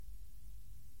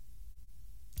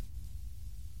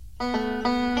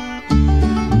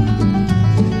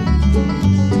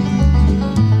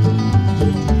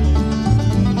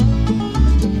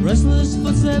Restless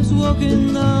footsteps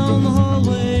walking down the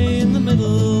hallway in the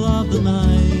middle of the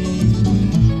night.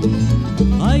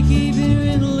 I keep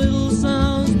hearing little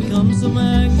sounds become so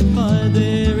magnified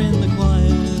there in the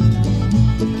quiet.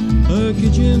 Her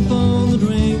kitchen phone that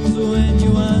rings when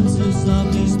you answer,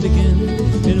 softly speaking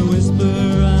in a whisper.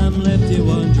 I'm left here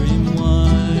wondering why.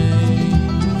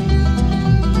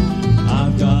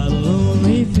 I've got a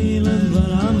lonely feeling,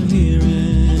 but I'm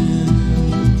hearing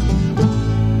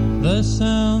the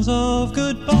sounds of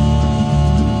goodbye.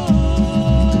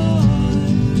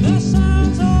 The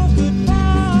sounds of goodbye.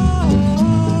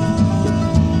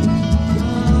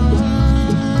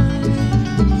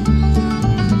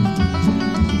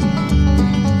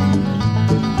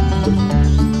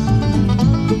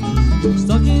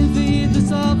 Stocking feet that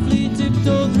softly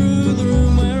tiptoe through the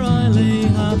room where I lay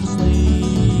half asleep.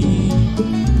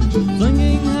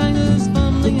 Flinging hangers,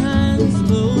 fumbling hands,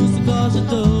 close the closet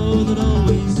door that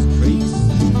always creaks.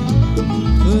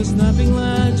 The snapping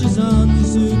latches on the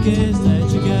suitcase that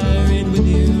you carried with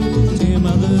you to your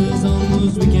mother's on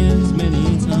those weekends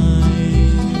many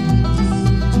times.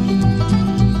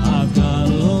 I've got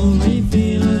a lonely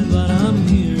feeling, but I'm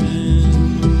hearing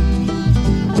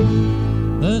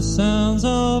the sounds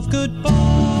of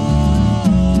goodbye.